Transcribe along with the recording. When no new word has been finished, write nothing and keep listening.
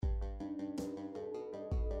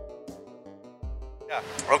Yeah.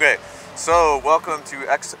 Okay, so welcome to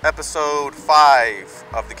episode 5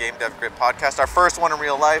 of the Game Dev Grit podcast. Our first one in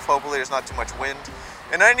real life. Hopefully, there's not too much wind.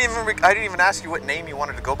 And I didn't even ask you what name you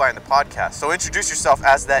wanted to go by in the podcast. So introduce yourself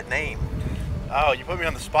as that name. Oh, you put me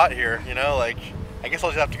on the spot here. I guess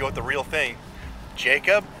I'll just have to go with the real thing.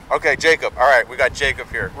 Jacob. Okay, Jacob. All right, we got Jacob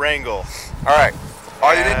here. Wrangle. All right.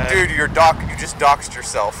 All you didn't do to your you just doxed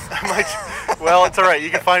yourself. Well, it's all right.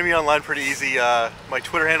 You can find me online pretty easy. My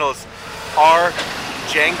Twitter handle is rjanglos.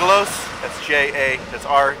 That's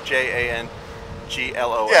RJANGLOS.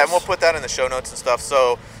 Yeah, and we'll put that in the show notes and stuff.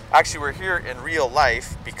 So actually, we're here in real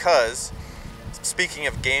life because, speaking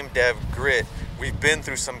of Game Dev Grit, we've been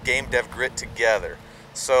through some Game Dev Grit together.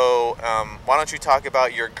 So why don't you talk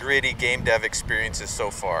about your gritty game dev experiences so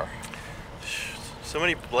far? So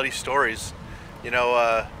many bloody stories.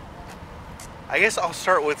 I guess I'll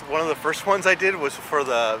start with one of the first ones I did was for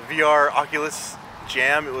the VR Oculus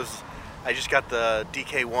Jam. I just got the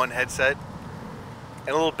DK1 headset. And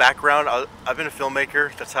a little background, I've been a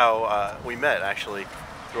filmmaker. That's how we met, actually,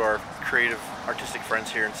 through our creative, artistic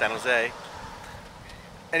friends here in San Jose.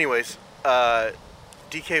 Anyways,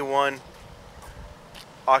 DK1,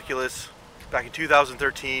 Oculus, back in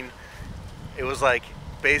 2013. It was like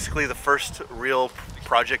basically the first real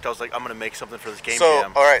project. I was like, I'm gonna make something for this game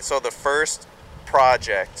jam. All right, so the first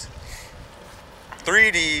project,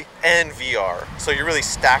 3D and VR. So you're really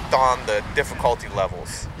stacked on the difficulty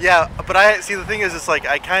levels. Yeah, but the thing is, it's like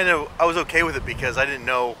I was okay with it because I didn't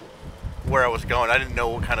know where I was going. I didn't know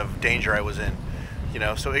what kind of danger I was in.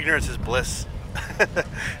 So ignorance is bliss.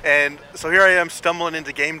 And so here I am stumbling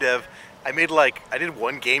into game dev. I did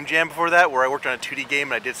one game jam before that where I worked on a 2D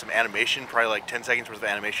game and I did some animation, probably like 10 seconds worth of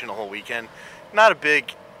animation a whole weekend. Not a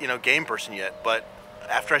big, game person yet, but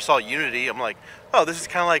after I saw Unity, I'm like, oh, this is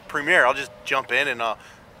kind of like Premiere. I'll just jump in and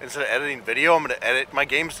instead of editing video, I'm going to edit my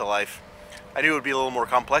games to life. I knew it would be a little more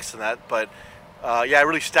complex than that, but I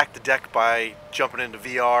really stacked the deck by jumping into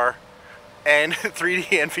VR and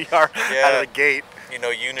 3D and VR out of the gate.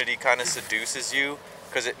 Unity kind of seduces you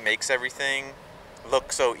because it makes everything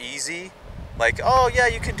look so easy. Like, oh yeah,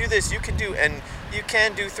 you can do this, and you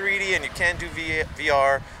can do 3D and you can do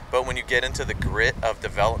VR, but when you get into the grit of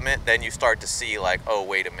development, then you start to see like, oh,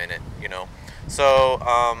 wait a minute, So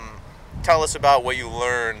tell us about what you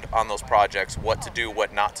learned on those projects, what to do,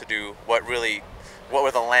 what not to do, what were the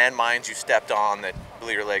landmines you stepped on that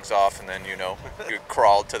blew your legs off, and then, you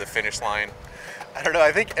crawled to the finish line. I don't know,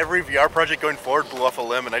 I think every VR project going forward blew off a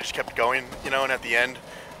limb and I just kept going, and at the end,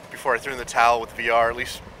 before I threw in the towel with VR, at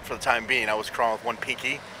least for the time being, I was crawling with one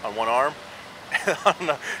pinky on one arm. I don't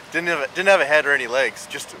know, didn't have a head or any legs,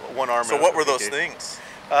 just one arm. So what were those things?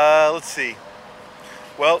 Let's see.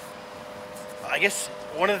 Well, I guess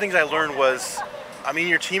one of the things I learned was,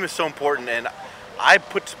 your team is so important, and I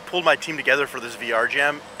pulled my team together for this VR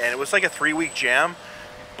jam, and it was like a 3-week jam,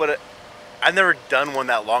 but I've never done one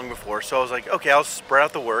that long before, so I was like, okay, I'll spread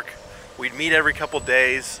out the work. We'd meet every couple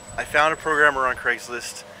days. I found a programmer on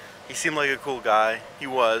Craigslist. He seemed like a cool guy. He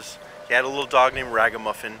was. He had a little dog named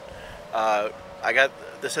Ragamuffin. I got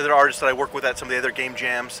this other artist that I work with at some of the other game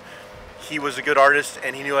jams. He was a good artist,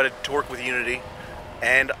 and he knew how to work with Unity.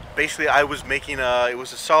 And basically, I was making it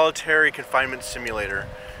was a solitary confinement simulator.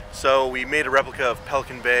 So we made a replica of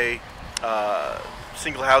Pelican Bay,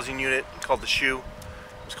 single housing unit called The Shoe.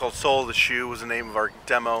 It was called Soul of the Shoe was the name of our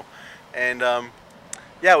demo. And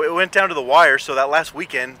it went down to the wire. So that last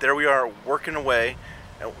weekend, there we are working away.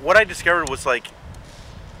 And what I discovered was I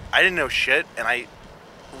didn't know shit, and I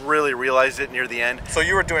really realized it near the end. So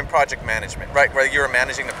you were doing project management, right? Where you were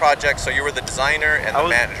managing the project, so you were the designer and the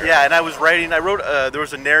manager. Yeah, and I was writing. I wrote. There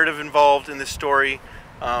was a narrative involved in this story,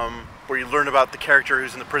 where you learn about the character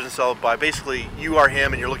who's in the prison cell. By basically, you are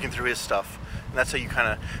him, and you're looking through his stuff, and that's how you kind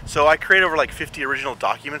of. So I created over 50 original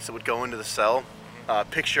documents that would go into the cell,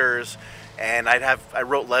 pictures. And I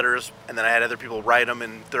wrote letters, and then I had other people write them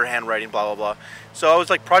in their handwriting, blah, blah, blah. So I was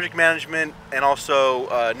like project management and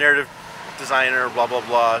also narrative designer, blah, blah,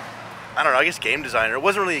 blah. I don't know, I guess game designer. It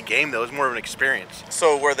wasn't really a game, though. It was more of an experience.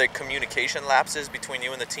 So were there communication lapses between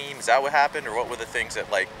you and the team? Is that what happened, or what were the things that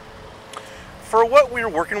For what we were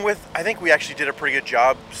working with, I think we actually did a pretty good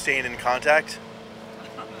job staying in contact.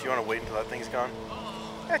 Do you want to wait until that thing's gone?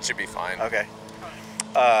 That should be fine. Okay.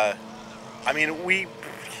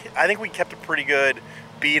 I think we kept a pretty good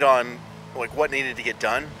beat on what needed to get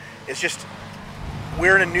done. It's just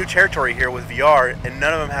we're in a new territory here with VR, and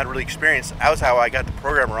none of them had really experience. That was how I got the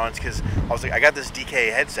programmer on, because I was like, I got this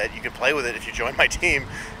DK headset. You can play with it if you join my team.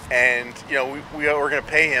 And we were going to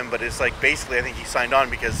pay him, but it's basically I think he signed on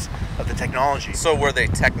because of the technology. So were they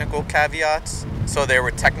technical caveats? So there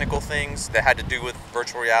were technical things that had to do with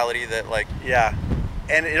virtual reality that Yeah.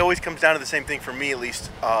 and it always comes down to the same thing for me, at least.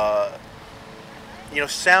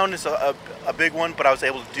 Sound is a big one, but I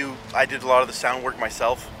did a lot of the sound work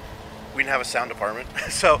myself. We didn't have a sound department.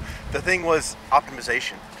 So the thing was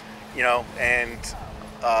optimization, and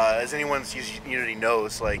as anyone's used Unity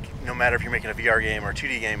knows, like, no matter if you're making a VR game or a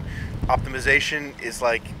 2D game, optimization is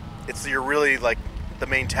you're really like the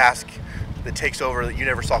main task that takes over that you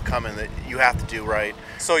never saw coming, that you have to do right.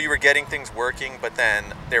 So you were getting things working, but then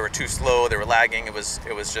they were too slow, they were lagging, it was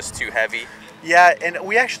just too heavy. Yeah, and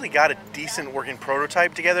we actually got a decent working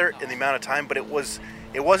prototype together in the amount of time, but it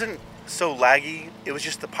wasn't so laggy. It was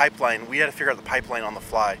just the pipeline. We had to figure out the pipeline on the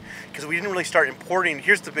fly because we didn't really start importing.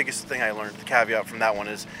 Here's the biggest thing I learned, the caveat from that one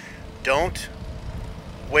is, don't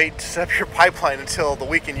wait to set up your pipeline until the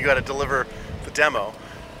weekend you got to deliver the demo.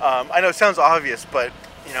 I know it sounds obvious, but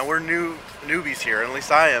we're newbies here, at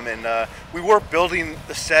least I am, and we were building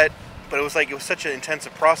the set, but it was such an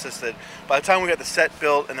intensive process that by the time we got the set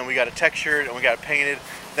built, and then we got it textured, and we got it painted,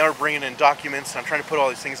 then we're bringing in documents, and I'm trying to put all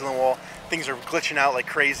these things on the wall. Things are glitching out like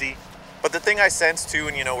crazy. But the thing I sense too,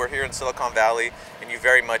 and we're here in Silicon Valley, and you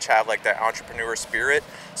very much have like that entrepreneur spirit.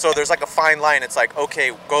 So there's like a fine line. It's like,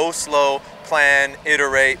 okay, go slow, plan,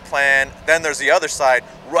 iterate, plan. Then there's the other side,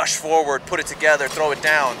 rush forward, put it together, throw it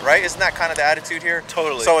down, right? Isn't that kind of the attitude here?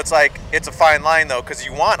 Totally. So it's like, it's a fine line though, because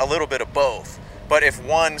you want a little bit of both. But if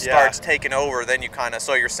one starts taking over, then you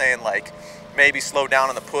so you're saying like, maybe slow down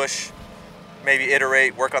on the push, maybe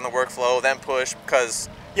iterate, work on the workflow, then push, because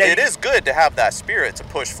it is good to have that spirit to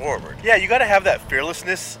push forward. Yeah, you got to have that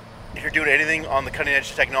fearlessness if you're doing anything on the cutting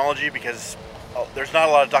edge technology, because there's not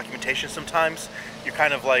a lot of documentation sometimes. You're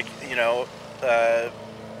kind of like, the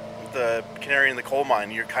canary in the coal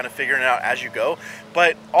mine. You're kind of figuring it out as you go.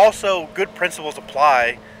 But also, good principles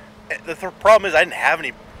apply. The problem is I didn't have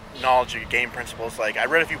any knowledge of game principles. Like, I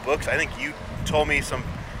read a few books. I think you told me some,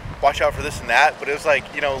 watch out for this and that. But it was like,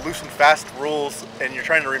 loose and fast rules, and you're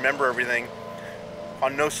trying to remember everything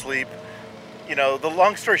on no sleep. The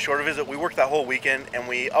long story short of it is that we worked that whole weekend and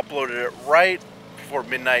we uploaded it right before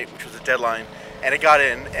midnight, which was the deadline, and it got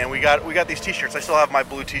in, and we got these t-shirts. I still have my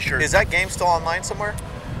blue t-shirt. Is that game still online somewhere?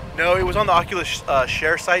 No, it was on the Oculus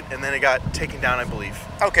share site, and then it got taken down, I believe.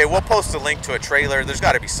 Okay, we'll post a link to a trailer. There's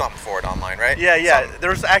got to be something for it online, right? Yeah. There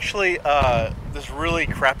was actually this really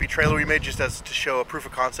crappy trailer we made just to show a proof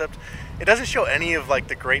of concept. It doesn't show any of like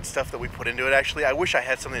the great stuff that we put into it. Actually, I wish I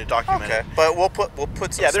had something to document it. But we'll put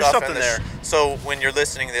some there's stuff something in there. So when you're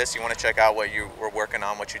listening to this, you want to check out what you were working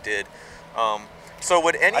on, what you did. So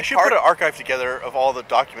would any I should put an archive together of all the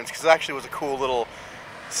documents, because it actually was a cool little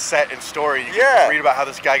set and story. You can read about how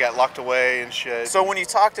this guy got locked away and shit. So when you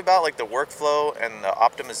talked about like the workflow and the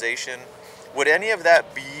optimization, would any of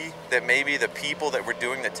that be that maybe the people that were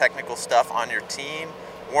doing the technical stuff on your team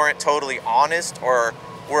weren't totally honest, or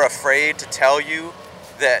were afraid to tell you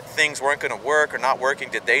that things weren't going to work or not working?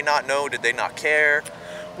 Did they not know? Did they not care?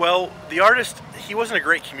 Well, the artist, he wasn't a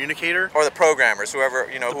great communicator. Or the programmers, whoever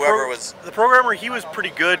was... The programmer, he was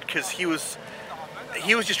pretty good, because he was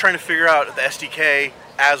just trying to figure out the SDK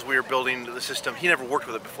as we were building the system. He never worked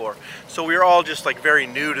with it before. So we were all just like very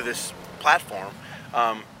new to this platform.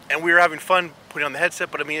 And we were having fun putting on the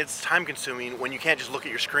headset, but I mean, it's time consuming when you can't just look at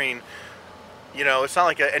your screen. It's not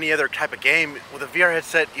like any other type of game. With a VR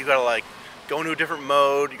headset, you gotta like go into a different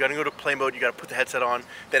mode, you gotta go to play mode, you gotta put the headset on,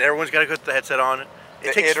 then everyone's gotta put the headset on.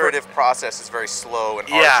 The iterative process is very slow and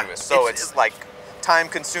arduous, so it's like time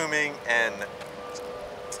consuming and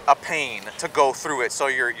a pain to go through it. So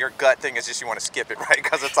your gut thing is just you want to skip it, right?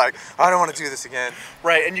 Because it's like, I don't want to do this again.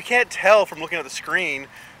 Right, and you can't tell from looking at the screen,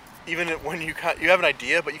 even when you have an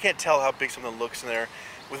idea, but you can't tell how big something looks in there.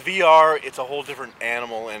 With VR, it's a whole different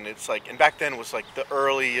animal, and it's like, and back then was like the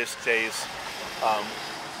earliest days.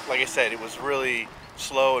 Like I said, it was really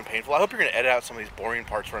slow and painful. I hope you're gonna edit out some of these boring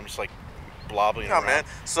parts where I'm just like blobbling around. Man.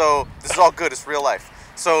 So this is all good. It's real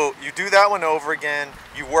life. So you do that one over again.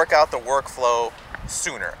 You work out the workflow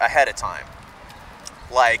sooner, ahead of time.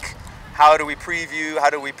 Like, how do we preview? How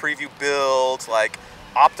do we preview builds? Like,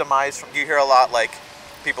 optimize. You hear a lot like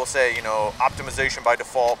people say, optimization by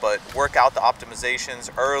default, but work out the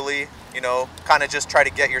optimizations early, kind of just try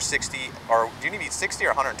to get your 60, or do you need 60 or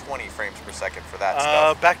 120 frames per second for that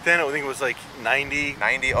stuff? Back then, I think it was like 90.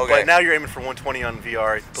 90, okay. But now you're aiming for 120 on VR,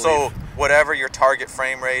 I believe. So whatever your target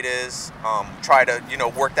frame rate is, try to,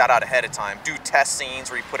 work that out ahead of time. Do test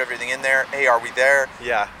scenes where you put everything in there. Hey, are we there?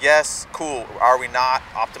 Yeah. Yes, cool. Are we not?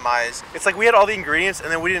 Optimize. It's like we had all the ingredients,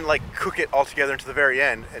 and then we didn't like cook it all together into the very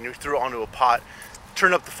end, and we threw it onto a pot.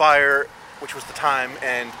 Turned up the fire, which was the time,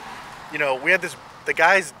 and we had the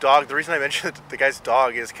guy's dog. The reason I mentioned the guy's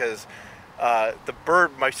dog is because the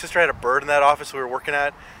bird, my sister had a bird in that office we were working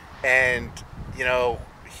at, and you know,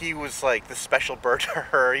 he was like the special bird to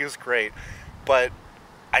her. He was great, but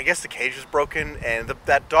I guess the cage was broken, and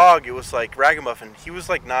that dog, it was like Ragamuffin. He was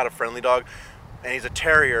like not a friendly dog, and he's a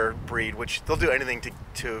terrier breed, which they'll do anything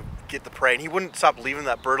to get the prey. And he wouldn't stop leaving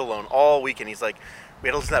that bird alone all weekend. He's like, we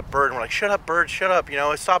had to listen to that bird, and we're like, shut up, bird, shut up, you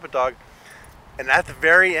know, stop it, dog. And at the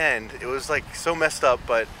very end, it was like so messed up,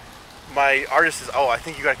 but my artist says, oh, I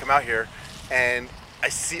think you gotta come out here. And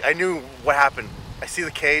I knew what happened. I see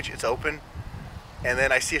the cage, it's open, and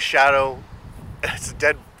then I see a shadow. It's a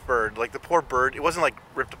dead bird. Like the poor bird, it wasn't like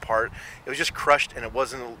ripped apart. It was just crushed and it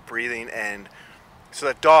wasn't breathing. And so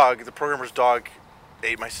that dog, the programmer's dog,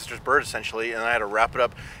 ate my sister's bird essentially, and I had to wrap it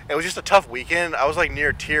up. It was just a tough weekend. I was like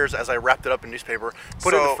near tears as I wrapped it up in newspaper,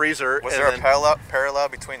 put it in the freezer. Was there a parallel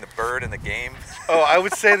between the bird and the game? Oh, I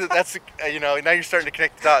would say that's you know, now you're starting to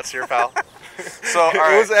connect the dots here, pal. So all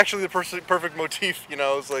right. It was actually the perfect motif. You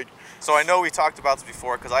know, it was like. So I know we talked about this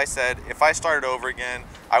before, because I said if I started over again,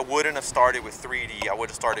 I wouldn't have started with 3D. I would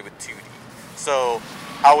have started with 2D. So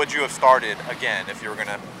how would you have started again if you were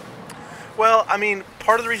gonna? Well, I mean,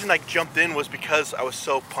 part of the reason I jumped in was because I was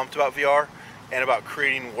so pumped about VR and about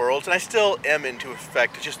creating worlds, and I still am into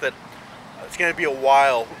effect. It's just that it's going to be a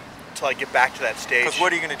while until I get back to that stage. Because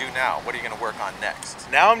what are you going to do now? What are you going to work on next?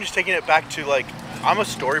 Now I'm just taking it back to, like, I'm a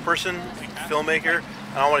story person, filmmaker,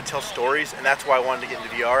 and I want to tell stories, and that's why I wanted to get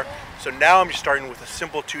into VR. So now I'm just starting with a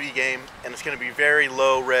simple 2D game, and it's going to be very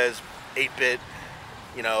low-res, 8-bit,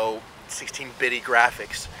 you know, 16-bitty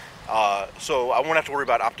graphics. So I won't have to worry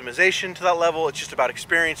about optimization to that level. It's just about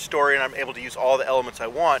experience, story, and I'm able to use all the elements I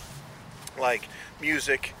want, like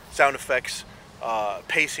music, sound effects,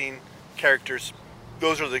 pacing, characters.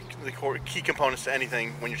 Those are the core key components to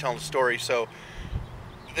anything when you're telling a story. So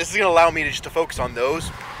this is going to allow me to just to focus on those,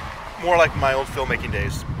 more like my old filmmaking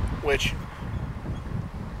days, which,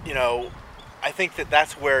 you know, I think that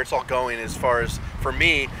that's where it's all going. As far as for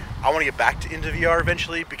me, I want to get back into VR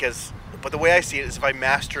eventually, but the way I see it is if I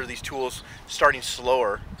master these tools starting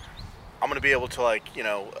slower, I'm going to be able to, like, you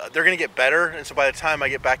know, they're going to get better. And so by the time I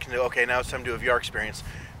get back into, okay, now it's time to do a VR experience,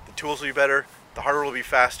 the tools will be better, the hardware will be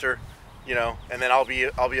faster, you know, and then I'll be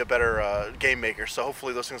a better game maker. So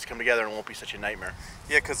hopefully those things come together and it won't be such a nightmare.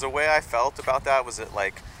 Yeah, because the way I felt about that was that,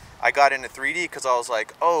 like, I got into 3D because I was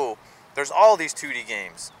like, oh, there's all these 2D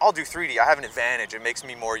games. I'll do 3D. I have an advantage. It makes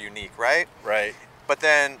me more unique, right? Right. But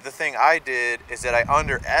then the thing I did is that I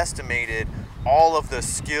underestimated all of the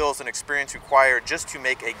skills and experience required just to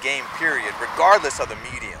make a game, period, regardless of the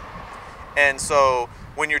medium. And so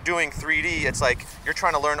when you're doing 3D, it's like you're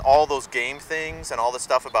trying to learn all those game things and all the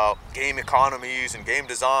stuff about game economies and game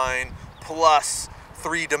design, plus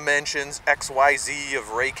 3 dimensions, XYZ of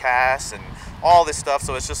raycast and all this stuff.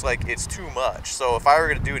 So it's just like, it's too much. So if I were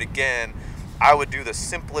gonna do it again, I would do the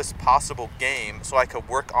simplest possible game so I could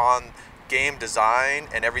work on game design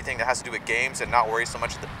and everything that has to do with games and not worry so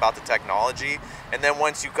much about the technology. And then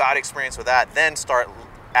once you got experience with that, then start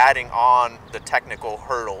adding on the technical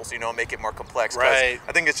hurdles, you know, make it more complex. Right.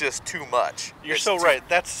 I think it's just too much. You're so right.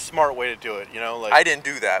 That's a smart way to do it, you know? Like, I didn't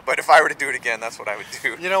do that, but if I were to do it again, that's what I would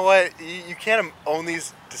do. You know what? You can't own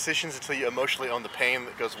these decisions until you emotionally own the pain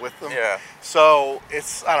that goes with them. Yeah. So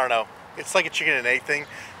it's, I don't know. It's like a chicken and egg thing.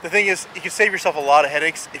 The thing is, you can save yourself a lot of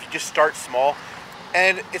headaches if you just start small.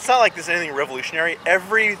 And it's not like there's anything revolutionary.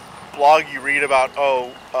 Every blog you read about,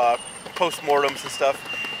 post-mortems and stuff,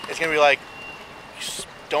 it's going to be like,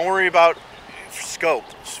 don't worry about scope.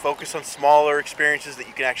 Just focus on smaller experiences that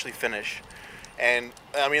you can actually finish. And,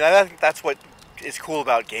 I mean, I think that's what is cool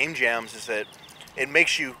about game jams, is that it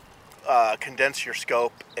makes you condense your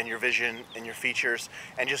scope and your vision and your features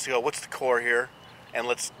and just go, what's the core here? And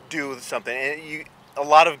let's do something. And a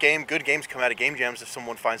lot of good games come out of game jams if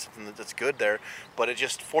someone finds something that's good there, but it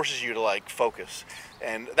just forces you to, like, focus.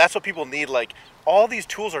 And that's what people need. Like, all these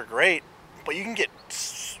tools are great, but you can get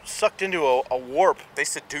sucked into a warp. They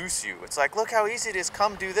seduce you. It's like, look how easy it is.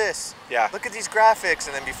 Come do this. Yeah. Look at these graphics.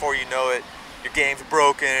 And then before you know it, your game's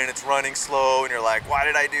broken, it's running slow, and you're like, why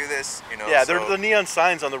did I do this? You know. Yeah, they're the neon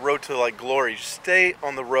signs on the road to, like, glory. Just stay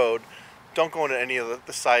on the road. Don't go into any of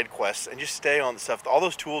the side quests, and just stay on the stuff. All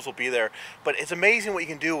those tools will be there. But it's amazing what you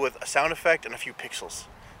can do with a sound effect and a few pixels.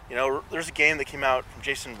 You know, there's a game that came out from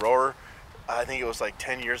Jason Rohrer. I think it was like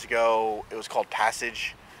 10 years ago. It was called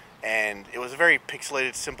Passage, and it was a very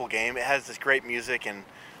pixelated, simple game. It has this great music, and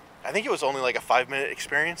I think it was only like a 5-minute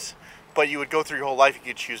experience. But you would go through your whole life. You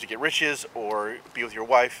could choose to get riches or be with your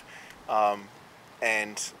wife.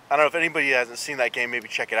 And I don't know if anybody hasn't seen that game, maybe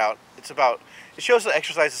check it out. It shows the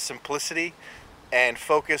exercise of simplicity and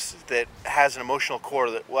focus that has an emotional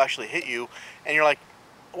core that will actually hit you. And you're like,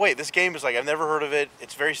 wait, this game is like, I've never heard of it.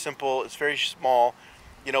 It's very simple. It's very small.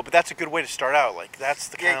 But that's a good way to start out. Like that's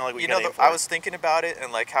the kind of like what you you know, gotta aim for. I was thinking about it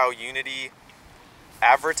and like how Unity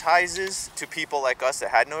advertises to people like us that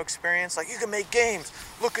had no experience, like, you can make games,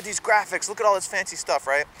 look at these graphics, look at all this fancy stuff,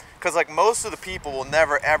 right? Because like most of the people will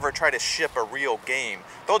never ever try to ship a real game.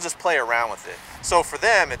 They'll just play around with it. So for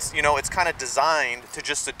them, it's, you know, it's kind of designed to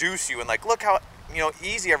just seduce you and like, look how, you know,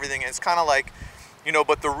 easy everything is. It's kind of like, you know,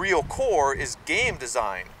 but the real core is game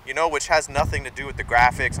design, you know, which has nothing to do with the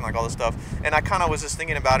graphics and like all this stuff. And I kind of was just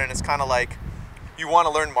thinking about it, and it's kind of like, you want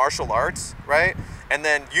to learn martial arts, right? And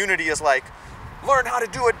then Unity is like, learn how to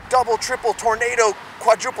do a double, triple, tornado,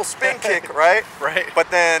 quadruple spin kick, right? Right.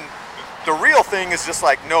 But then the real thing is just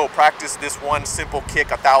like, no, practice this one simple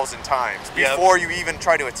kick 1,000 times before you even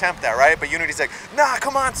try to attempt that, right? But Unity's like, nah,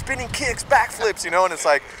 come on, spinning kicks, backflips, you know? And it's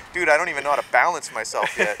like, dude, I don't even know how to balance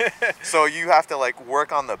myself yet. So you have to like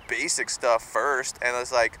work on the basic stuff first. And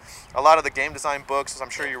it's like a lot of the game design books, as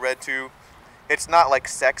I'm sure you read too, it's not like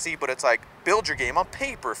sexy, but it's like, build your game on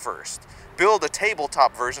paper first. Build a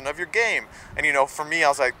tabletop version of your game. And you know, for me, I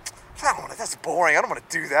was like, I don't want to, that's boring. I don't want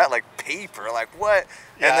to do that, like paper, like what?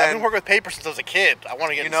 Yeah, and then, I've been working with paper since I was a kid. I want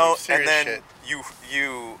to get you into know, some serious and then shit.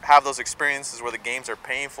 you have those experiences where the games are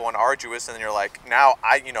painful and arduous, and then you're like, now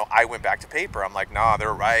I went back to paper. I'm like, nah,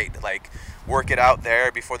 they're right. Like, work it out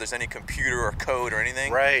there before there's any computer or code or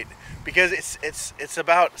anything. Right, because it's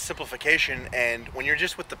about simplification, and when you're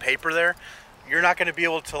just with the paper there, you're not going to be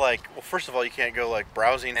able to like. Well, first of all, you can't go like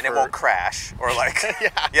browsing, And it won't crash or like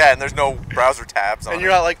Yeah. and there's no browser tabs on And it.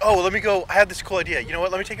 you're not like, oh, let me go. I have this cool idea. You know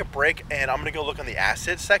what? Let me take a break, and I'm gonna go look on the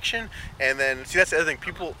assets section. And then see, that's the other thing.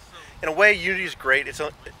 People, in a way, Unity is great. It's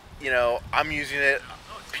I'm using it.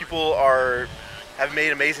 People have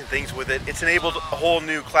made amazing things with it. It's enabled a whole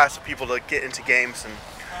new class of people to get into games,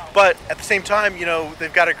 but at the same time,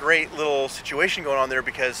 they've got a great little situation going on there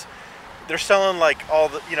because they're selling like all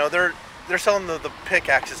the, they're selling the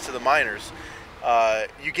pickaxes to the miners.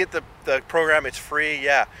 You get the program, it's free,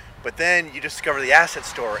 yeah, but then you discover the asset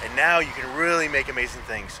store, and now you can really make amazing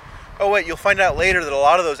things. Oh wait, you'll find out later that a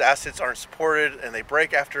lot of those assets aren't supported and they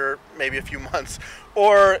break after maybe a few months,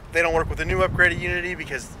 or they don't work with the new upgraded Unity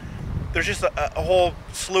because there's just a whole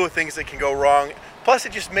slew of things that can go wrong. Plus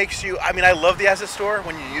it just makes you, I love the asset store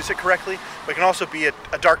when you use it correctly, but it can also be a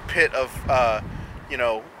dark pit of,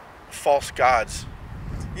 false gods.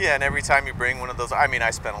 Yeah, and every time you bring one of those,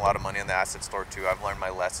 I spent a lot of money on the asset store too. I've learned my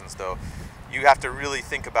lessons though. You have to really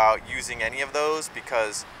think about using any of those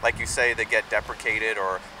because, like you say, they get deprecated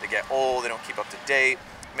or they get old, they don't keep up to date.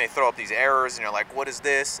 You may throw up these errors and you're like, what is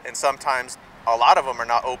this? And sometimes a lot of them are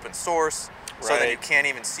not open source, so that you can't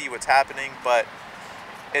even see what's happening. But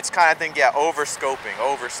it's kind of thing, overscoping.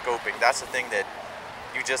 That's the thing that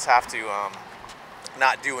you just have to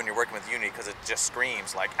not do when you're working with Unity because it just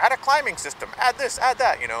screams like, add a climbing system, add this, add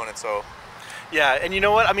that, and it's so. Yeah, and you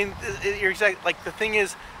know what? You're exact. Like the thing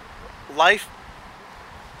is, life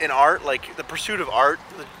in art, like the pursuit of art,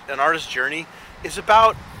 an artist's journey, it's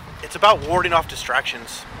about warding off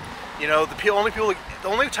distractions. The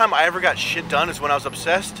only time I ever got shit done is when I was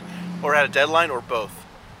obsessed or had a deadline or both.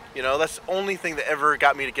 That's the only thing that ever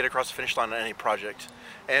got me to get across the finish line on any project.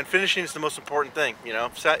 And finishing is the most important thing.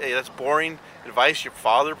 That's boring advice your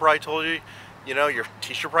father probably told you. Your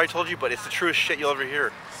teacher probably told you, but it's the truest shit you'll ever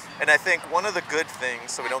hear. And I think one of the good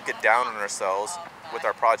things, so we don't get down on ourselves with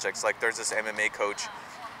our projects, like there's this MMA coach,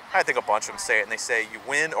 I think a bunch of them say it, and they say you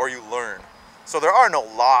win or you learn. So there are no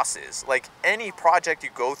losses. Like any project you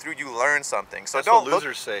go through, you learn something. So that's don't what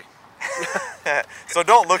losers say. So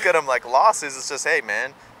don't look at them like losses. It's just, hey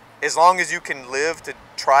man, as long as you can live to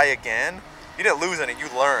try again, you didn't lose any, you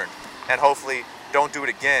learned. And hopefully don't do it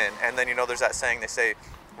again. And then, there's that saying, they say,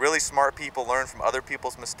 really smart people learn from other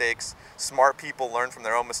people's mistakes. Smart people learn from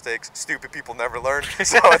their own mistakes. Stupid people never learn.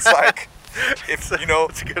 So it's like, It's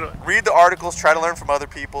a good one. read the articles, try to learn from other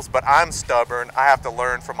people's, but I'm stubborn. I have to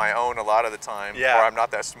learn from my own a lot of the time, Yeah. or I'm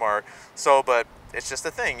not that smart. So, but it's just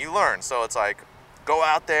a thing, you learn. So it's like, go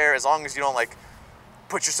out there, as long as you don't like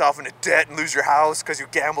put yourself into debt and lose your house because you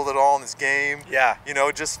gambled it all in this game. Yeah.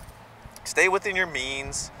 Just stay within your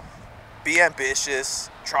means, be ambitious,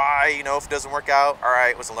 try, if it doesn't work out, all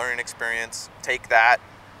right, it was a learning experience, take that,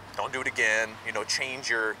 don't do it again, change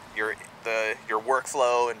your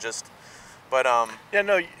workflow and just, but Yeah,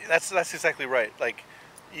 no, that's exactly right. Like,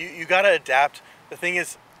 you gotta adapt. The thing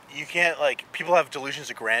is, you can't, like, people have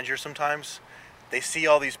delusions of grandeur sometimes. They see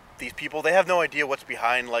all these people, they have no idea what's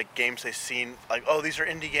behind, like, games they've seen, like, oh, these are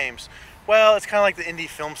indie games. Well, it's kind of like the indie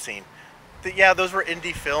film scene. Yeah, those were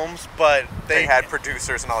indie films, but they had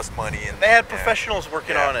producers and all this money, and they had professionals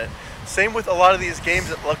working on it. Same with a lot of these games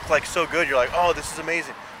that look like so good. You're like, oh, this is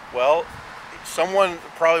amazing. Well, someone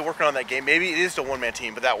probably working on that game, maybe it is a one-man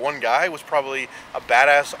team, but that one guy was probably a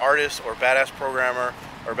badass artist or badass programmer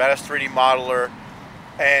or badass 3D modeler.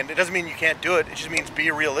 And it doesn't mean you can't do it. It just means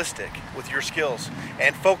be realistic with your skills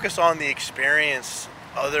and focus on the experience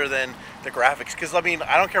other than the graphics. Because, I mean,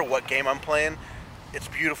 I don't care what game I'm playing. It's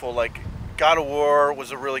beautiful. Like, God of War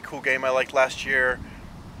was a really cool game I liked last year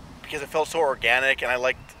because it felt so organic, and I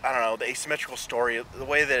liked, I don't know, the asymmetrical story, the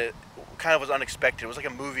way that it kind of was unexpected. It was like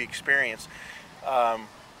a movie experience.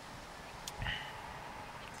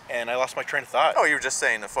 And I lost my train of thought. Oh, you were just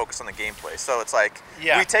saying to focus on the gameplay. So it's like,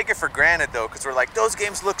 Yeah. we take it for granted though, because we're like, those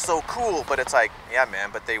games look so cool, but it's like, yeah, man,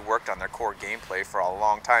 but they worked on their core gameplay for a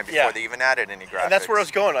long time before Yeah. they even added any graphics. And that's where I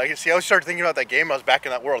was going. I started thinking about that game. I was back in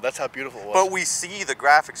that world. That's how beautiful it was. But we see the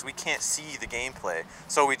graphics, we can't see the gameplay.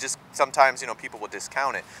 So we just, sometimes, people will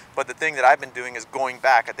discount it. But the thing that I've been doing is going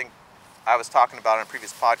back. I think I was talking about in a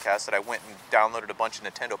previous podcast that I went and downloaded a bunch of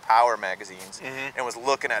Nintendo Power magazines and was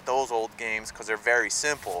looking at those old games because they're very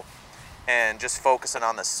simple. And just focusing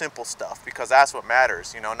on the simple stuff, because that's what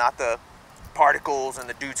matters, not the particles and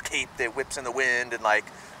the dude's cape that whips in the wind and like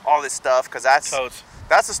all this stuff, because that's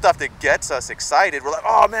the stuff that gets us excited. We're like,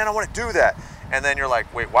 oh man, I want to do that. And then you're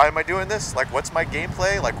like, wait, why am I doing this? Like, what's my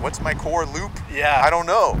gameplay? Like, what's my core loop? Yeah. I don't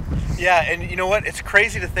know. Yeah, and you know what? It's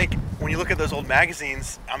crazy to think when you look at those old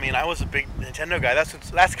magazines. I mean, I was a big Nintendo guy.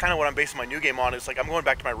 That's kind of what I'm basing my new game on. It's like I'm going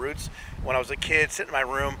back to my roots when I was a kid, sitting in my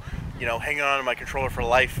room, hanging on to my controller for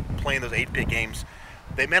life, playing those 8-bit games.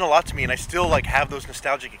 They meant a lot to me, and I still like have those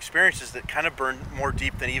nostalgic experiences that kind of burn more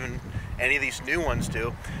deep than even any of these new ones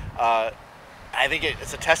do. I think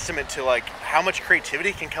it's a testament to like how much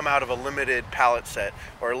creativity can come out of a limited palette set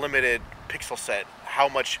or a limited pixel set. How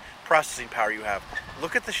much processing power you have.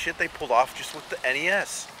 Look at the shit they pulled off just with the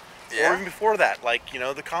NES. Yeah. Or even before that, like,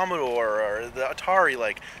 the Commodore or the Atari,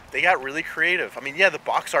 like, they got really creative. I mean, yeah, the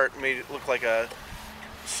box art made it look like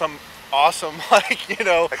some awesome,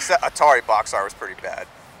 Except Atari box art was pretty bad.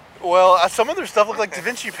 Well, some of their stuff looked like Da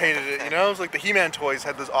Vinci painted it, It was like the He-Man toys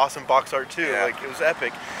had this awesome box art too. Yeah. Like, it was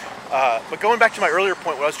epic. But going back to my earlier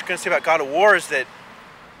point, what I was going to say about God of War is that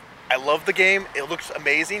I love the game. It looks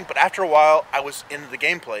amazing, but after a while, I was into the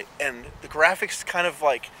gameplay, and the graphics kind of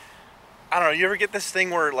like, I don't know. You ever get this thing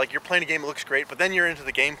where like you're playing a game, it looks great, but then you're into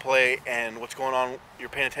the gameplay and what's going on. You're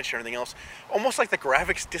paying attention to everything else. Almost like the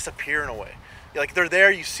graphics disappear in a way. Like they're there,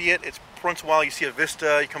 you see it. It's once in a while you see a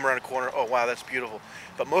vista. You come around a corner. Oh wow, that's beautiful.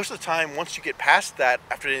 But most of the time, once you get past that,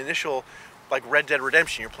 after the initial, like Red Dead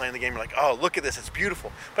Redemption, you're playing the game, you're like, oh, look at this, it's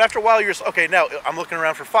beautiful. But after a while, you're just, okay, now I'm looking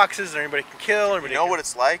around for foxes, and anybody can kill. You know what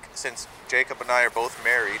it's like? Since Jacob and I are both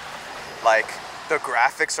married, like, the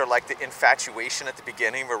graphics are like the infatuation at the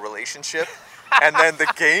beginning of a relationship, and then the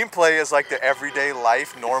gameplay is like the everyday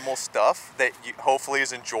life, normal stuff that hopefully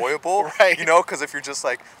is enjoyable. Right. Because if you're just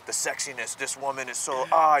like, the sexiness, this woman is so,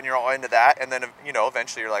 and you're all into that, and then,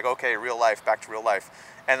 eventually you're like, okay, real life, back to real life.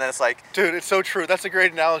 And then it's like... Dude, it's so true. That's a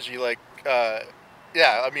great analogy. Like, yeah,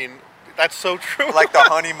 I mean, that's so true. Like the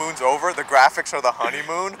honeymoon's over, the graphics are the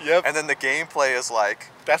honeymoon, Yep. and then the gameplay is like...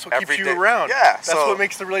 That's what keeps you everyday. around. Yeah. That's what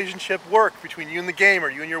makes the relationship work between you and the game,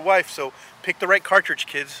 or you and your wife. So pick the right cartridge,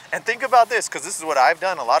 kids. And think about this, because this is what I've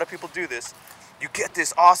done. A lot of people do this. You get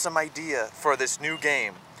this awesome idea for this new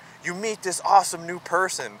game. You meet this awesome new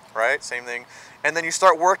person, right? Same thing. And then you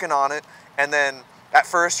start working on it, and then at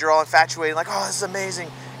first you're all infatuated, like, oh, this is amazing.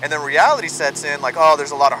 And then reality sets in, like, oh,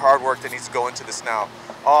 there's a lot of hard work that needs to go into this now.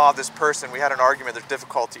 Oh, this person, we had an argument, there's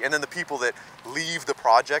difficulty. And then the people that leave the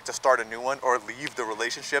project to start a new one, or leave the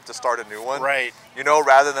relationship to start a new one. Right.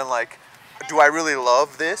 Rather than like, do I really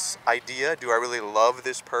love this idea? Do I really love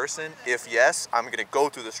this person? If yes, I'm going to go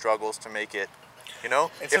through the struggles to make it, And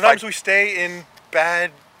sometimes we stay in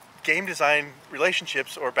bad game design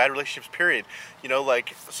relationships or bad relationships, period.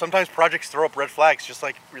 Like sometimes projects throw up red flags just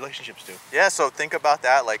like relationships do. Yeah, so think about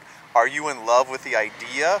that. Like, are you in love with the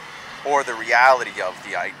idea or the reality of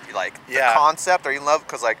the idea? Like, the concept, are you in love?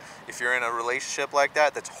 Because, like, if you're in a relationship like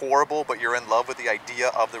that, that's horrible, but you're in love with the idea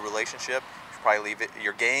of the relationship, you should probably leave it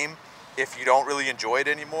your game. If you don't really enjoy it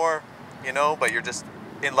anymore, but you're just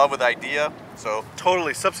in love with the idea, so...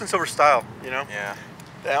 Totally. Substance over style, Yeah.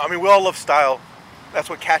 I mean, we all love style. That's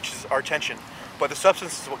what catches our attention. But the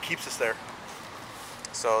substance is what keeps us there.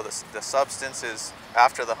 So the substance is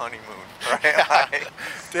after the honeymoon, right? Like,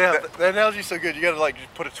 Damn, that analogy's so good. You gotta like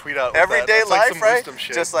just put a tweet out. With everyday that. That's like life, some right? wisdom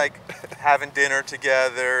shit. Just like having dinner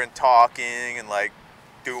together and talking and like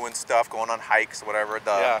doing stuff, going on hikes, whatever.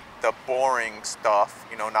 The boring stuff,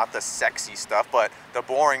 not the sexy stuff, but the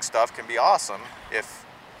boring stuff can be awesome if...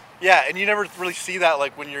 Yeah, and you never really see that.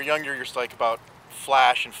 Like when you're younger, you're just like about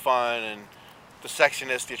flash and fun and the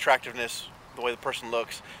sexiness, the attractiveness, the way the person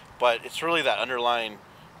looks. but it's really that underlying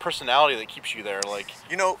personality that keeps you there. Like,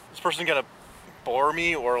 You know, this person gonna bore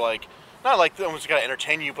me, or like, not like someone's gonna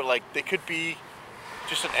entertain you, but like they could be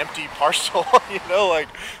just an empty parcel. Like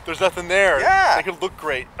there's nothing there. Yeah. They could look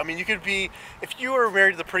great. I mean, you could be, if you were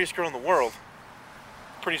married to the prettiest girl in the world,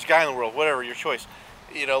 prettiest guy in the world, whatever your choice.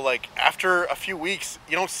 Like after a few weeks,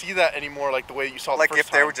 you don't see that anymore, like the way you saw it like the first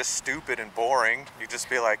if time. they were just stupid and boring, you'd just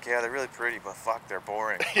be like, yeah, they're really pretty, but fuck, they're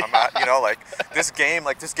boring. I'm not, like this game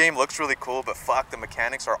looks really cool, but fuck, the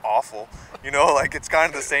mechanics are awful. Like it's kind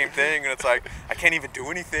of the same thing, and it's like I can't even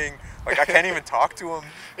do anything. Like I can't even talk to them.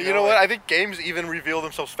 You know what? I think games even reveal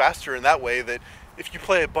themselves faster in that way. That if you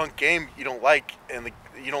play a bunk game you don't like, and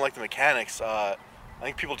you don't like the mechanics, I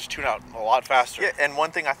think people just tune out a lot faster. Yeah, and one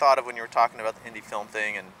thing I thought of when you were talking about the indie film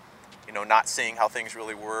thing and, not seeing how things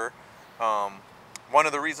really were, one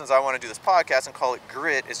of the reasons I want to do this podcast and call it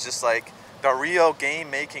Grit is just like the real game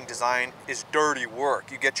making design is dirty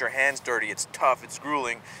work. You get your hands dirty, it's tough, it's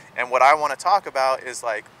grueling. And what I want to talk about is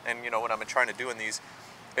like, and what I'm trying to do in these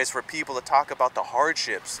is for people to talk about the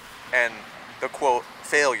hardships and the quote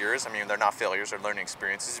failures. I mean, they're not failures, they're learning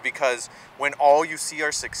experiences, because when all you see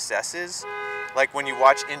are successes, like when you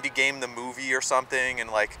watch Indie Game the movie or something, and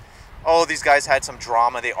like, oh, these guys had some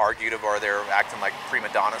drama, they argued, or they're acting like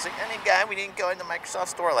prima donnas, like, God, we didn't go in the Microsoft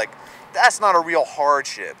store. Like, that's not a real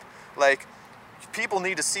hardship. Like, people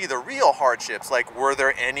need to see the real hardships. Like, were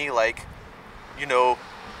there any, like,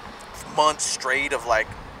 months straight of like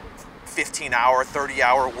 15-hour,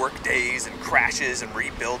 30-hour work days and crashes and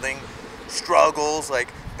rebuilding struggles? Like,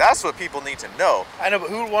 that's what people need to know. I know, but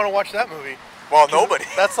who would want to watch that movie? Well, nobody.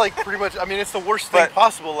 That's like pretty much, I mean, it's the worst thing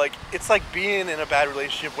possible. Like, it's like being in a bad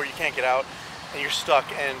relationship where you can't get out and you're stuck.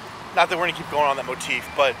 And not that we're going to keep going on that motif,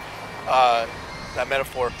 but that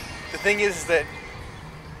metaphor. The thing is that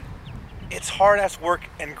it's hard-ass work,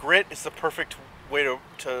 and grit is the perfect way to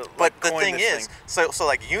But the thing is, so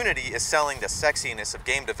like Unity is selling the sexiness of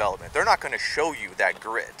game development. They're not going to show you that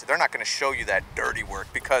grit. They're not going to show you that dirty work,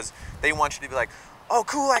 because they want you to be like, oh,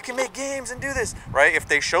 cool, I can make games and do this, right? If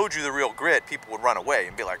they showed you the real grit, people would run away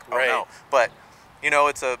and be like, oh, no. But,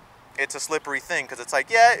 it's a slippery thing, because it's like,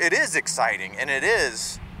 yeah, it is exciting, and it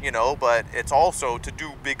is, but it's also to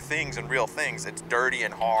do big things and real things. It's dirty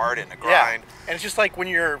and hard and a grind. Yeah, and it's just like when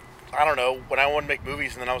you're, I don't know, when I wanted to make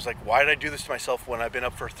movies, and then I was like, why did I do this to myself when I've been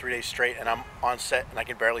up for 3 days straight and I'm on set and I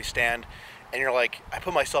can barely stand? And you're like, I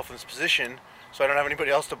put myself in this position so I don't have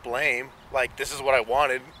anybody else to blame. Like, this is what I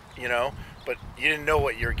wanted, but you didn't know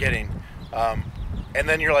what you're getting. And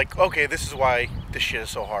then you're like, okay, this is why this shit is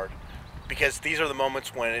so hard. Because these are the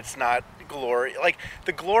moments when it's not glory. Like,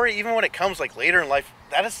 the glory, even when it comes like later in life,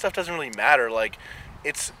 that stuff doesn't really matter. Like,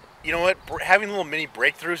 it's, you know what, having little mini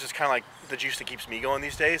breakthroughs is kind of like the juice that keeps me going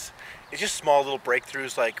these days. It's just small little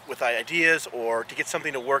breakthroughs, like with ideas or to get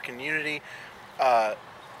something to work in Unity.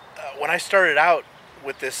 When I started out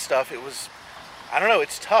with this stuff, it was, I don't know,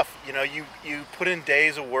 it's tough. You put in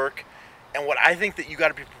days of work, and what I think that you got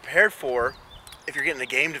to be prepared for if you're getting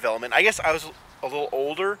into game development. I guess I was a little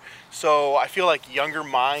older, so I feel like younger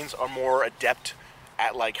minds are more adept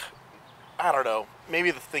at, like, I don't know, maybe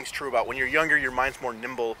the thing's true about when you're younger, your mind's more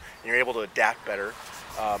nimble and you're able to adapt better.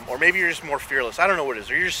 Or maybe you're just more fearless. I don't know what it is,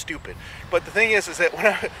 or you're just stupid. But the thing is that when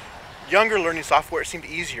I'm younger, learning software, it seemed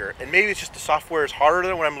easier. And maybe it's just the software is harder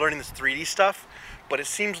than when I'm learning this 3D stuff. But it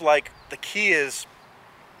seems like the key is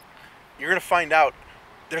you're going to find out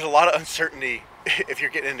there's a lot of uncertainty if you're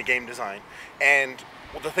getting into game design. And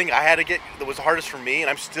the thing I had to get that was the hardest for me, and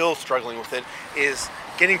I'm still struggling with it, is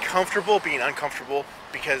getting comfortable being uncomfortable,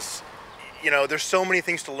 because there's so many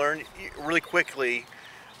things to learn really quickly.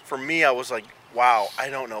 For me, I was like, wow, I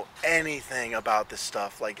don't know anything about this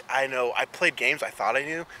stuff. Like, I played games I thought I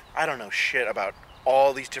knew. I don't know shit about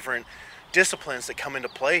all these different disciplines that come into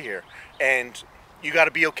play here. And you got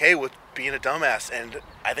to be okay with being a dumbass. And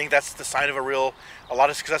I think that's the sign of a lot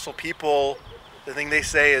of successful people. The thing they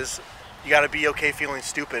say is you got to be okay feeling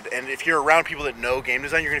stupid. And if you're around people that know game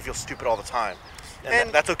design, you're going to feel stupid all the time.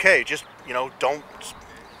 And that's okay. Just,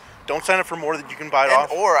 don't sign up for more than you can bite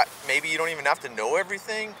off. Or maybe you don't even have to know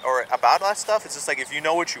everything or about that stuff. It's just like, if you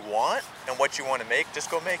know what you want and what you want to make,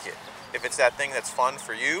 just go make it. If it's that thing that's fun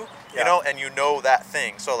for you, and you know that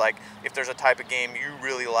thing. So like, if there's a type of game you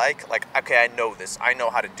really like, okay, I know this. I know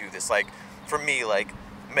how to do this. Like, for me, like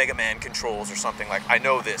Mega Man controls or something, like, I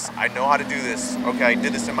know this. I know how to do this. Okay, I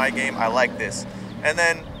did this in my game. I like this. And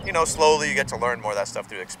then, slowly you get to learn more of that stuff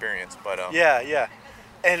through experience. But Yeah.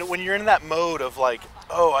 And when you're in that mode of like,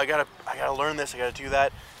 oh, I gotta learn this, I gotta do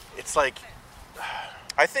that, it's like,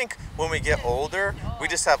 I think when we get older, we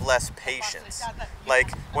just have less patience.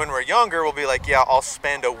 Like when we're younger, we'll be like, yeah, I'll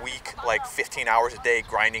spend a week, like 15 hours a day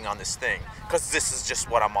grinding on this thing because this is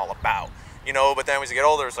just what I'm all about. You know, but then as you get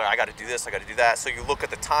older, it's like, I got to do this, I got to do that. So you look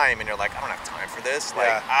at the time and you're like, I don't have time for this.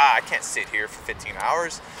 Like, I can't sit here for 15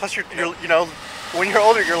 hours. Plus, you're you know, when you're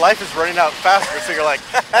older, your life is running out faster. So you're like,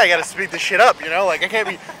 hey, I got to speed this shit up. You know, like I can't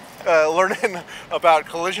be learning about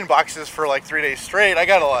collision boxes for like 3 days straight. I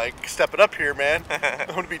got to like step it up here, man. I'm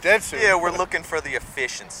going to be dead soon. Yeah, we're looking for the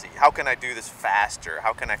efficiency. How can I do this faster?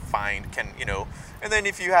 How can I and then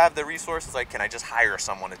if you have the resources, like, can I just hire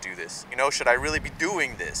someone to do this? You know, should I really be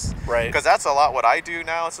doing this? Right. Because that's a lot what I do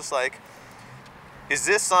now. It's just like, is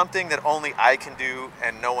this something that only I can do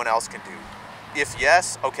and no one else can do? If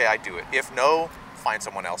yes, okay, I do it. If no, find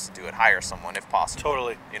someone else to do it. Hire someone if possible.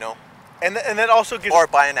 Totally. You know? And that also gives... Or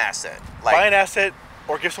buy an asset. Like, buy an asset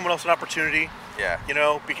or give someone else an opportunity. Yeah. You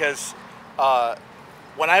know, because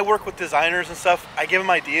when I work with designers and stuff, I give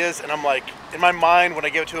them ideas and I'm like, in my mind, when I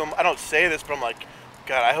give it to them, I don't say this, but I'm like,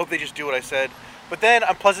 God, I hope they just do what I said. But then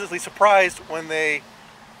I'm pleasantly surprised when they,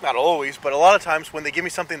 not always, but a lot of times when they give me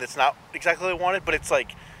something that's not exactly what I wanted, but it's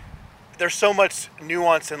like, there's so much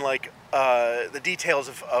nuance in like the details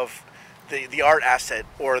of the art asset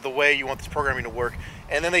or the way you want this programming to work.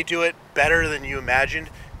 And then they do it better than you imagined.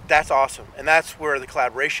 That's awesome. And that's where the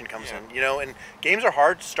collaboration comes in, you know, and games are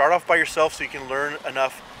hard. Start off by yourself so you can learn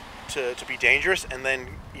enough to be dangerous, and then,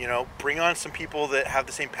 you know, bring on some people that have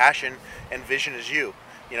the same passion and vision as you.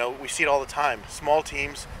 You know, we see it all the time. Small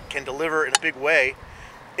teams can deliver in a big way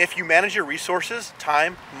if you manage your resources,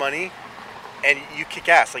 time, money, and you kick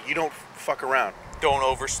ass. Like, you don't fuck around. Don't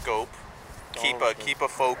overscope. Keep a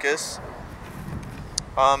focus.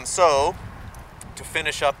 So to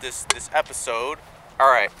finish up this episode, all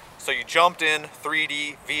right. So you jumped in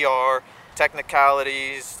 3D, VR,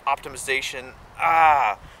 technicalities, optimization.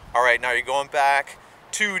 All right, now you're going back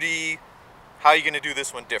 2D. How are you going to do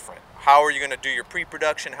this one different? How are you going to do your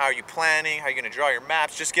pre-production? How are you planning? How are you going to draw your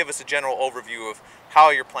maps? Just give us a general overview of how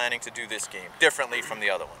you're planning to do this game differently from the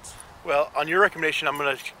other ones. Well, on your recommendation,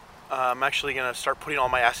 I'm actually going to start putting all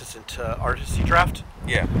my assets into Artisty Draft.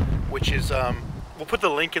 Yeah. Which is, we'll put the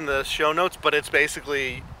link in the show notes, but it's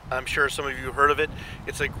basically, I'm sure some of you have heard of it.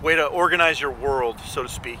 It's a way to organize your world, so to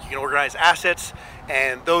speak. You can organize assets,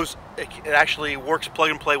 and it actually works plug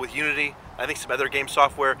and play with Unity. I think some other game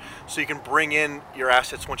software, so you can bring in your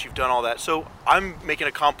assets once you've done all that. So I'm making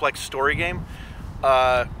a complex story game.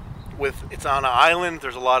 It's on an island.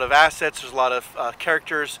 There's a lot of assets. There's a lot of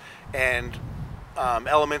characters and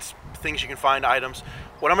elements, things you can find, items.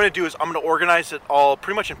 What I'm going to do is I'm going to organize it all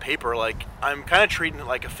pretty much in paper. Like, I'm kind of treating it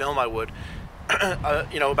like a film I would.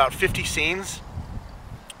 You know, about 50 scenes,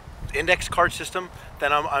 index card system.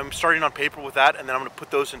 Then I'm starting on paper with that, and then I'm going to put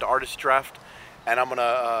those into Artist Draft, and I'm going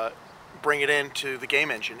to bring it into the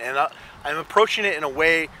game engine. And I'm approaching it in a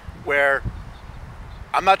way where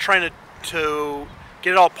I'm not trying to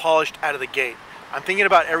get it all polished out of the gate. I'm thinking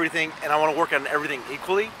about everything, and I want to work on everything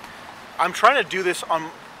equally. I'm trying to do this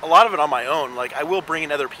on a lot of it on my own. Like, I will bring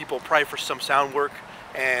in other people, probably for some sound work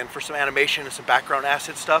and for some animation and some background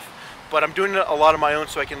asset stuff. But I'm doing a lot of my own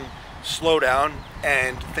so I can slow down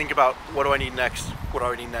and think about what do I need next, what do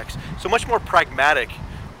I need next. So much more pragmatic.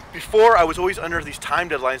 Before, I was always under these time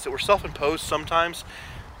deadlines that were self-imposed sometimes,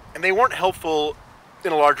 and they weren't helpful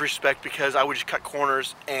in a large respect because I would just cut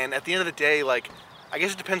corners. And at the end of the day, like, I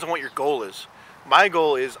guess it depends on what your goal is. My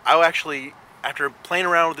goal is, I'll actually, after playing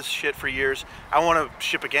around with this shit for years, I want to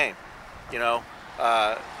ship a game, you know,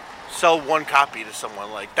 sell one copy to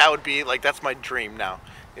someone. Like, that would be, like, that's my dream now,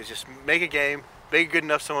 is just make a game, make it good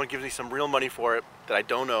enough someone gives me some real money for it that I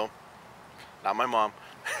don't know, not my mom,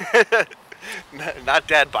 not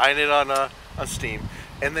dad buying it on Steam,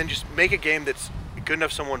 and then just make a game that's good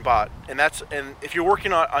enough someone bought. And if you're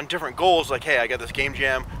working on different goals, like, hey, I got this game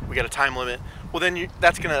jam, we got a time limit, well, then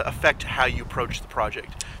that's going to affect how you approach the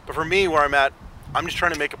project. But for me, where I'm at, I'm just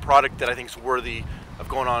trying to make a product that I think is worthy of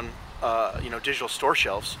going on, you know, digital store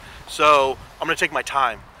shelves. So I'm going to take my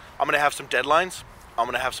time. I'm going to have some deadlines. I'm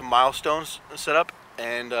going to have some milestones set up,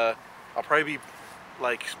 and I'll probably be,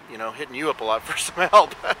 like, you know, hitting you up a lot for some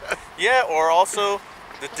help. Yeah, or also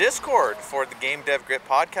the Discord for the Game Dev Grit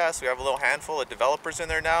podcast. We have a little handful of developers in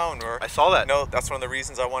there now, and I saw that. No, that's one of the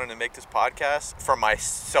reasons I wanted to make this podcast, for my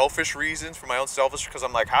selfish reasons, for my own selfish, because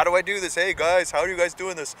I'm like, how do I do this? Hey guys, how are you guys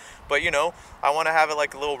doing this? But, you know, I want to have it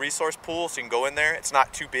like a little resource pool, so you can go in there. It's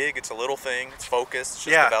not too big. It's a little thing. It's focused. It's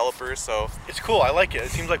just developers. So it's cool. I like it.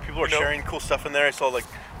 It seems like people are sharing cool stuff in there. I saw like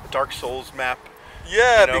the Dark Souls map.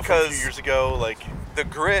 Yeah, you know, because from a few years ago, like, the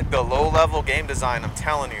grit, the low-level game design, I'm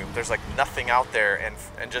telling you, there's like nothing out there,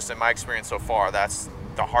 and just in my experience so far, that's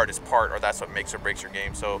the hardest part, or that's what makes or breaks your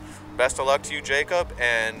game. So best of luck to you, Jacob.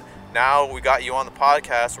 And now we got you on the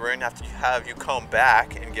podcast. We're gonna have to have you come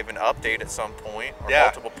back and give an update at some point, or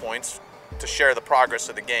multiple points, to share the progress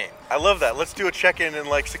of the game. I love that. Let's do a check-in in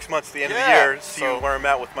like 6 months at the end of the year, see where I'm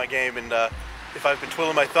at with my game, and if I've been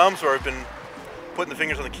twiddling my thumbs or I've been putting the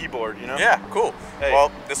fingers on the keyboard, you know? Yeah, cool. Hey.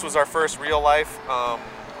 Well, this was our first real life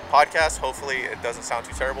podcast. Hopefully it doesn't sound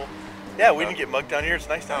too terrible. Yeah, we didn't get mugged down here. It's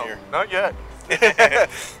nice down here. Not yet.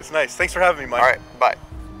 It's nice. Thanks for having me, Mike. All right, bye.